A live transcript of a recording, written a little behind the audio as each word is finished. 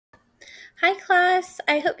Hi, class.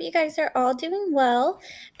 I hope you guys are all doing well.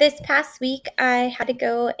 This past week, I had to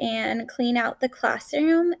go and clean out the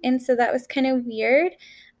classroom, and so that was kind of weird.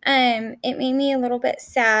 It made me a little bit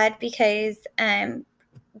sad because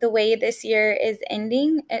the way this year is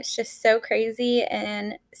ending, it's just so crazy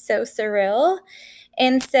and so surreal.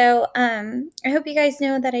 And so I hope you guys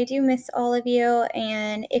know that I do miss all of you.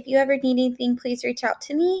 And if you ever need anything, please reach out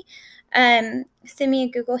to me. Send me a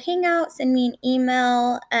Google Hangout, send me an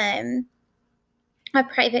email. A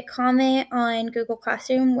private comment on Google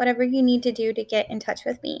Classroom, whatever you need to do to get in touch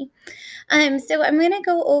with me. So I'm going to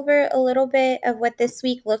go over a little bit of what this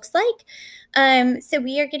week looks like. So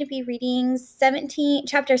we are going to be reading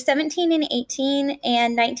chapter 17 and 18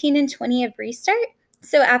 and 19 and 20 of Restart.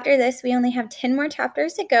 So after this, we only have 10 more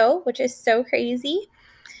chapters to go, which is so crazy.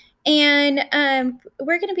 And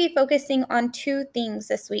we're going to be focusing on two things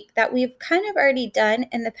this week that we've kind of already done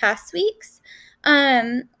in the past weeks.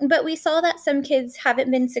 But we saw that some kids haven't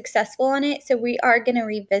been successful on it, so we are going to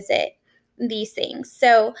revisit these things.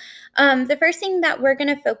 So the first thing that we're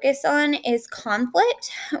going to focus on is conflict.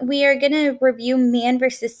 We are going to review man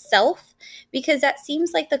versus self because that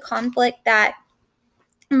seems like the conflict that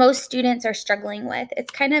most students are struggling with. It's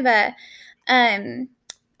kind of a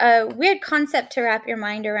weird concept to wrap your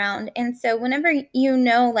mind around. And so whenever you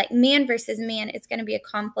know like man versus man, it's going to be a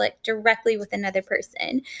conflict directly with another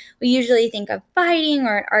person. We usually think of fighting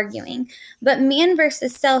or arguing, but man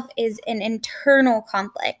versus self is an internal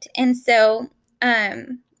conflict. And so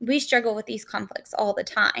we struggle with these conflicts all the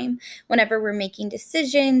time whenever we're making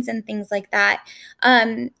decisions and things like that.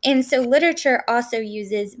 And so literature also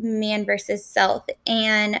uses man versus self,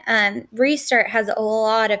 and Restart has a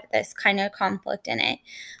lot of this kind of conflict in it.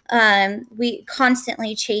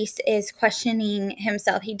 Chase is questioning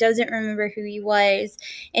himself. He doesn't remember who he was,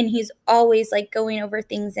 and he's always like going over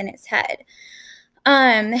things in his head.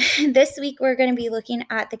 This week we're going to be looking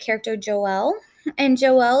at the character Joel, and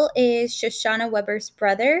Joel is Shoshana Weber's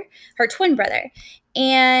brother, her twin brother.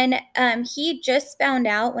 And he just found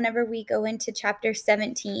out whenever we go into chapter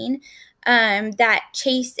 17 that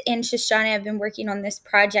Chase and Shoshana have been working on this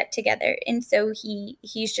project together. And so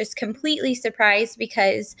he's just completely surprised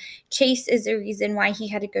because Chase is the reason why he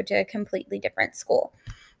had to go to a completely different school.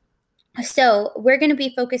 So we're going to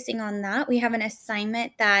be focusing on that. We have an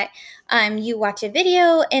assignment that you watch a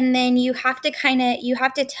video, and then you have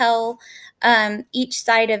to tell each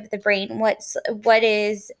side of the brain what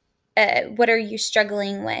are you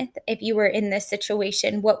struggling with. If you were in this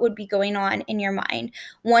situation, what would be going on in your mind?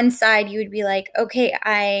 One side you would be like, okay,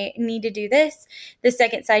 I need to do this. The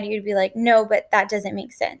second side you would be like, no, but that doesn't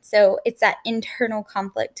make sense. So it's that internal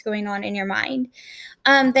conflict going on in your mind.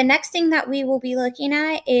 The next thing that we will be looking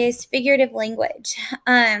at is figurative language.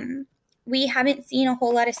 We haven't seen a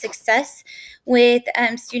whole lot of success with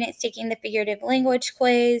students taking the figurative language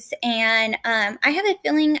quiz, and I have a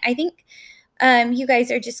feeling, I think you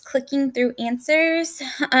guys are just clicking through answers.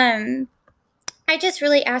 I just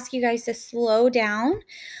really ask you guys to slow down,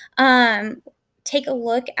 take a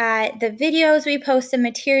look at the videos we post, the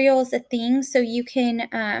materials, the things, so you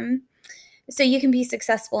can be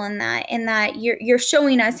successful in that you're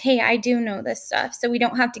showing us, hey, I do know this stuff, so we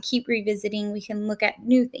don't have to keep revisiting. We can look at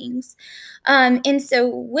new things. And so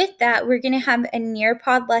with that, we're going to have a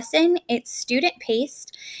Nearpod lesson. It's student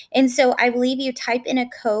paced, and so I believe you type in a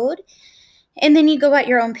code and then you go at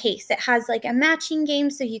your own pace. It has like a matching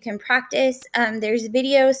game so you can practice. There's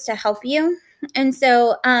videos to help you. And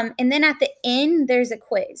so, and then at the end, there's a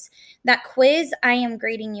quiz. That quiz I am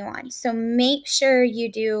grading you on. So make sure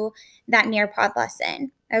you do that Nearpod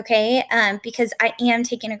lesson, okay? Because I am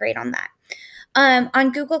taking a grade on that.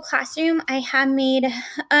 On Google Classroom, I have made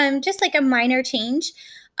just like a minor change.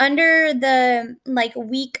 Under the like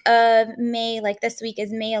week of May, like this week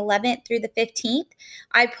is May 11th through the 15th,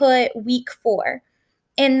 I put week 4.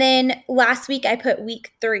 And then last week I put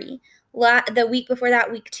week 3. The week before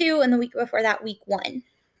that, week 2, and the week before that, week 1.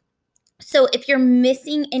 So if you're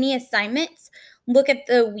missing any assignments, look at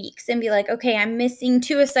the weeks and be like, okay, I'm missing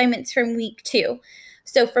 2 assignments from week 2.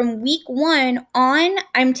 So from week 1 on,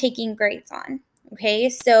 I'm taking grades on. Okay,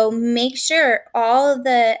 so make sure all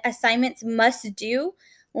the assignments must do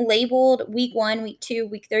labeled week 1, week 2,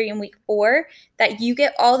 week 3, and week 4, that you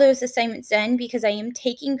get all those assignments done, because I am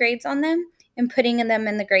taking grades on them and putting them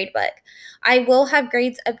in the grade book. I will have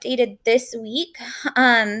grades updated this week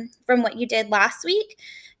from what you did last week.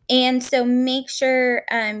 And so make sure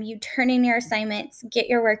you turn in your assignments, get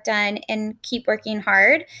your work done, and keep working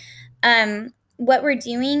hard. What we're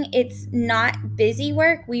doing, it's not busy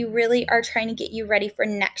work. We really are trying to get you ready for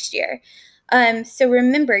next year. So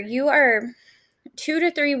remember, you are 2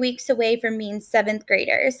 to 3 weeks away from being seventh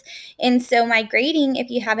graders. And so my grading, if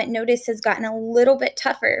you haven't noticed, has gotten a little bit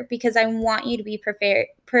tougher because I want you to be prepared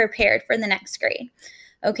for the next grade.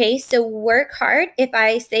 Okay, so work hard. If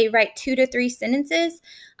I say write 2 to 3 sentences,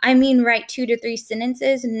 I mean write 2 to 3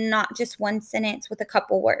 sentences, not just one sentence with a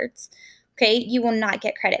couple words. Okay, you will not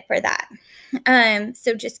get credit for that.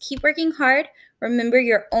 So just keep working hard. Remember,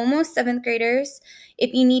 you're almost seventh graders.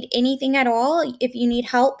 If you need anything at all, if you need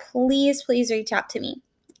help, please reach out to me.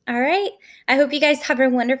 All right. I hope you guys have a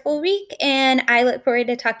wonderful week, and I look forward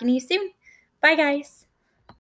to talking to you soon. Bye, guys.